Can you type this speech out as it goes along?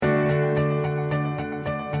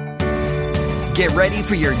Get ready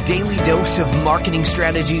for your daily dose of marketing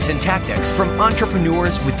strategies and tactics from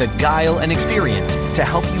entrepreneurs with the guile and experience to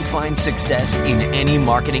help you find success in any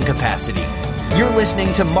marketing capacity. You're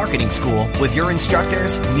listening to Marketing School with your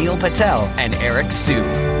instructors, Neil Patel and Eric Siu.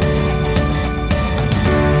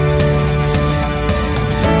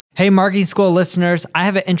 Hey, Marketing School listeners, I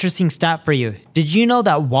have an interesting stat for you. Did you know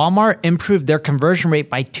that Walmart improved their conversion rate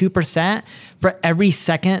by 2% for every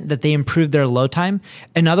second that they improved their load time?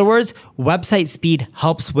 In other words, website speed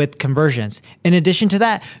helps with conversions. In addition to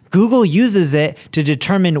that, Google uses it to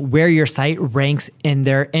determine where your site ranks in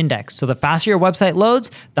their index. So the faster your website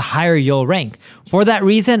loads, the higher you'll rank. For that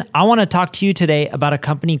reason, I want to talk to you today about a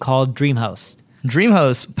company called DreamHost.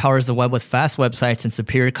 DreamHost powers the web with fast websites and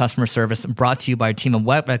superior customer service, brought to you by a team of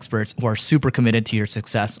web experts who are super committed to your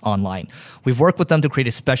success online. We've worked with them to create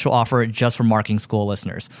a special offer just for Marketing School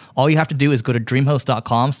listeners. All you have to do is go to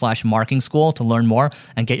dreamhost.com/marketing school to learn more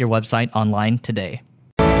and get your website online today.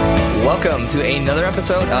 Welcome to another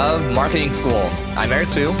episode of Marketing School. I'm Eric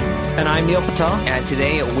Siu. And I'm Neil Patel. And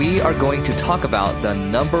today we are going to talk about the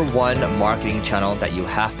number one marketing channel that you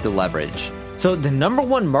have to leverage. So the number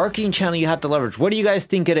one marketing channel you have to leverage, what do you guys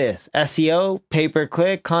think it is? SEO,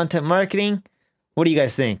 pay-per-click, content marketing? What do you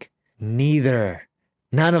guys think? Neither.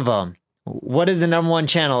 None of them. What is the number one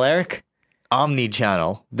channel, Eric?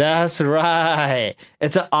 Omni-channel. That's right.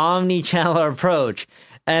 It's an omni-channel approach.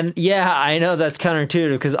 And yeah, I know that's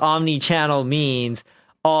counterintuitive because omni-channel means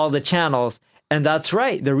all the channels. And that's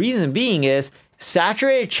right. The reason being is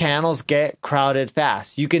saturated channels get crowded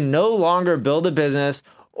fast. You can no longer build a business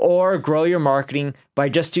or grow your marketing by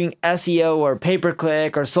just doing SEO or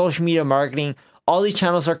pay-per-click or social media marketing. All these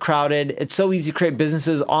channels are crowded. It's so easy to create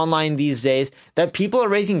businesses online these days that people are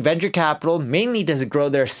raising venture capital mainly to grow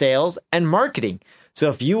their sales and marketing. So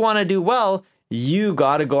if you want to do well, you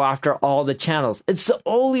got to go after all the channels. It's the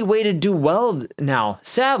only way to do well now,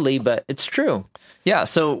 sadly, but it's true. Yeah,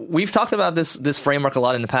 so we've talked about this framework a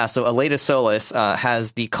lot in the past. So Aleta Solis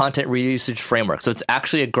has the content reusage framework. So it's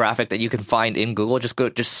actually a graphic that you can find in Google.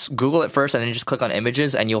 Just Google it first and then just click on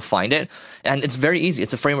images and you'll find it. And it's very easy.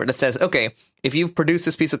 It's a framework that says, okay, if you've produced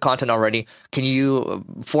this piece of content already, can you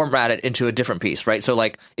format it into a different piece, right? So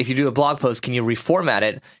like if you do a blog post, can you reformat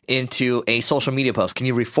it into a social media post? Can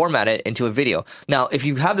you reformat it into a video? Now, if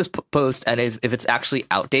you have this post and if it's actually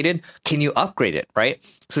outdated, can you upgrade it, right?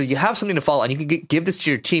 So you have something to follow and you can give this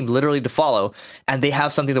to your team literally to follow and they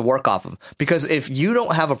have something to work off of. Because if you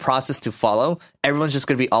don't have a process to follow, everyone's just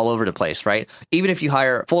going to be all over the place, right? Even if you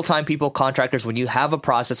hire full-time people, contractors, when you have a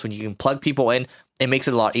process, when you can plug people in, it makes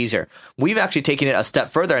it a lot easier. We've actually taken it a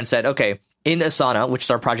step further and said, okay, in Asana, which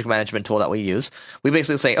is our project management tool that we use, we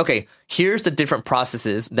basically say, okay, here's the different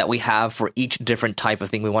processes that we have for each different type of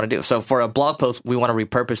thing we want to do. So for a blog post, we want to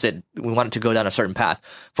repurpose it. We want it to go down a certain path.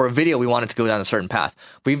 For a video, we want it to go down a certain path.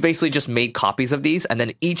 We've basically just made copies of these. And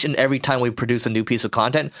then each and every time we produce a new piece of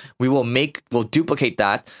content, we'll duplicate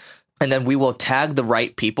that. And then we will tag the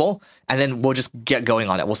right people, and then we'll just get going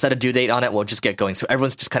on it. We'll set a due date on it. We'll just get going. So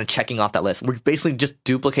everyone's just kind of checking off that list. We're basically just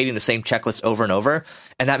duplicating the same checklist over and over,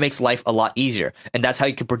 and that makes life a lot easier. And that's how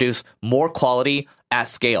you can produce more quality at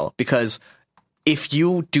scale, because if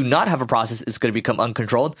you do not have a process, it's going to become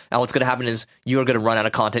uncontrolled. And what's going to happen is you're going to run out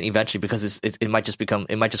of content eventually because it might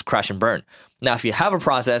just crash and burn. Now, if you have a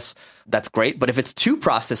process, that's great. But if it's too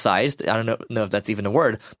processized, I don't know if that's even a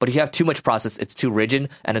word, but if you have too much process, it's too rigid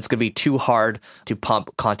and it's going to be too hard to pump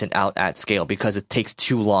content out at scale because it takes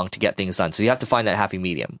too long to get things done. So you have to find that happy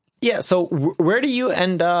medium. Yeah. So where do you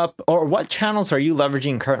end up, or what channels are you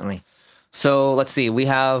leveraging currently? So let's see. We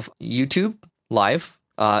have YouTube Live,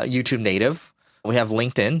 YouTube Native. We have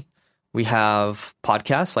LinkedIn, we have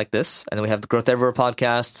podcasts like this, and then we have the Growth Everywhere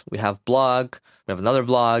podcast, we have blog, we have another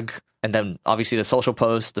blog, and then obviously the social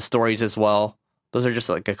posts, the stories as well. Those are just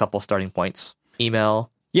like a couple starting points. Email.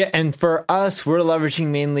 Yeah, and for us, we're leveraging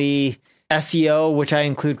mainly SEO, which I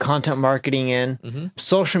include content marketing in,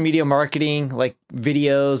 social media marketing, like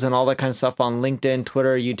videos and all that kind of stuff on LinkedIn,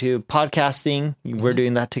 Twitter, YouTube, podcasting. We're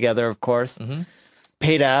doing that together, of course.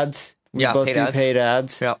 Paid ads. We both do paid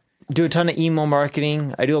ads. Yeah. Do a ton of email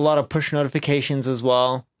marketing. I do a lot of push notifications as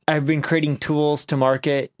well. I've been creating tools to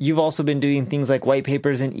market. You've also been doing things like white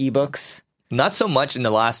papers and ebooks. Not so much in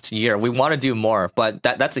the last year. We want to do more, but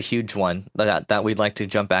that's a huge one that we'd like to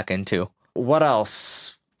jump back into. What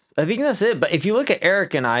else? I think that's it. But if you look at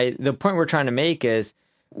Eric and I, the point we're trying to make is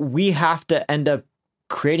we have to end up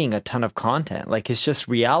creating a ton of content. Like, it's just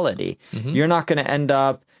reality. You're not going to end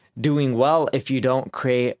up doing well if you don't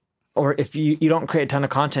create, or if you don't create a ton of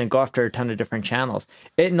content and go after a ton of different channels.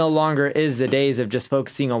 It no longer is the days of just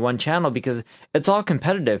focusing on one channel because it's all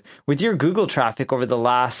competitive. With your Google traffic over the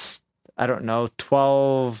last, I don't know,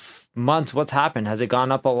 12 months, what's happened? Has it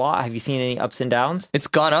gone up a lot? Have you seen any ups and downs? It's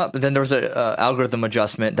gone up. Then there was a algorithm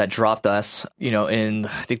adjustment that dropped us, in,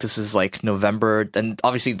 I think this is like November, and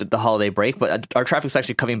obviously the holiday break, but our traffic's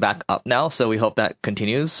actually coming back up now. So we hope that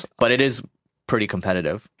continues, but it is pretty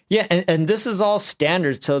competitive. Yeah. And this is all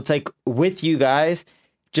standard. So it's like with you guys,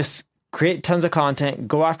 just create tons of content,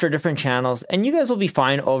 go after different channels, and you guys will be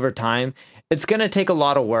fine over time. It's going to take a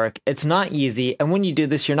lot of work. It's not easy. And when you do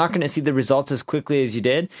this, you're not going to see the results as quickly as you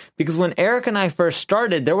did. Because when Eric and I first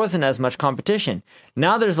started, there wasn't as much competition.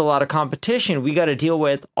 Now there's a lot of competition. We got to deal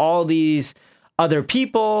with all these other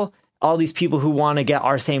people, all these people who want to get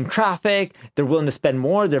our same traffic. They're willing to spend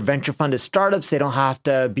more. They're venture funded startups. They don't have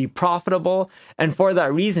to be profitable. And for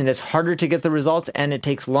that reason, it's harder to get the results and it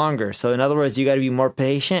takes longer. So in other words, you got to be more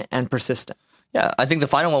patient and persistent. Yeah, I think the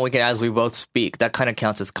final one we can add is we both speak. That kind of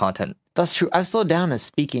counts as content. That's true. I've slowed down as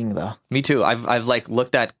speaking though. Me too. I've like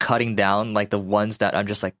looked at cutting down like the ones that I'm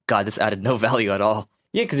just like, God, this added no value at all.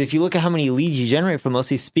 Yeah, because if you look at how many leads you generate from most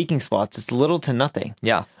of these speaking spots, it's little to nothing.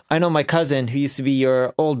 Yeah. I know my cousin, who used to be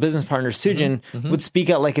your old business partner, Sujin, would speak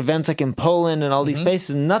at like events like in Poland and all these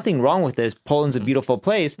places. Nothing wrong with this. Poland's a beautiful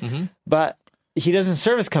place, but he doesn't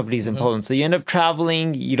service companies in Poland. So you end up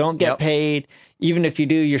traveling, you don't get paid. Even if you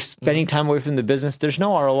do, you're spending time away from the business. There's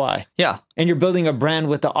no ROI. Yeah. And you're building a brand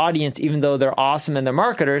with the audience, even though they're awesome and they're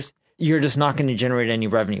marketers, you're just not going to generate any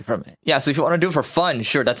revenue from it. Yeah, so if you want to do it for fun,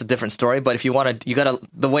 sure, that's a different story. But if you want to, you got to,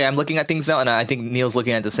 the way I'm looking at things now, and I think Neil's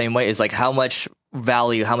looking at it the same way, is like how much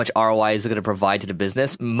value, how much ROI is it going to provide to the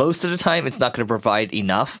business? Most of the time, it's not going to provide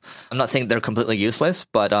enough. I'm not saying they're completely useless,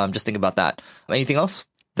 but just think about that. Anything else?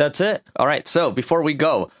 That's it. All right, so before we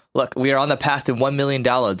go, look, we are on the path to 1 million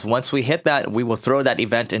downloads. Once we hit that, we will throw that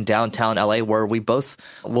event in downtown LA where we both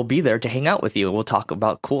will be there to hang out with you. We'll talk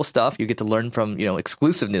about cool stuff. You get to learn from,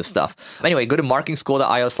 exclusive new stuff. Anyway, go to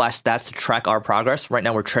marketingschool.io/stats to track our progress. Right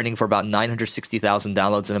now, we're trending for about 960,000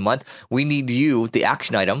 downloads in a month. We need you, the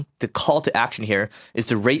action item, the call to action here is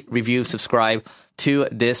to rate, review, subscribe to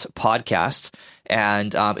this podcast.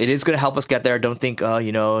 And it is going to help us get there. Don't think,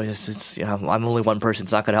 I'm only one person.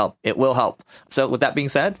 It's not going to help. It will help. So with that being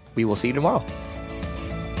said, we will see you tomorrow.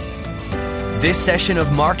 This session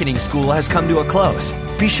of Marketing School has come to a close.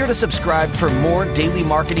 Be sure to subscribe for more daily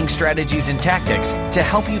marketing strategies and tactics to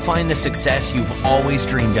help you find the success you've always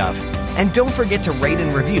dreamed of. And don't forget to rate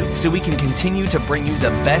and review so we can continue to bring you the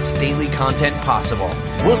best daily content possible.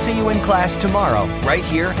 We'll see you in class tomorrow, right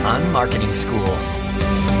here on Marketing School.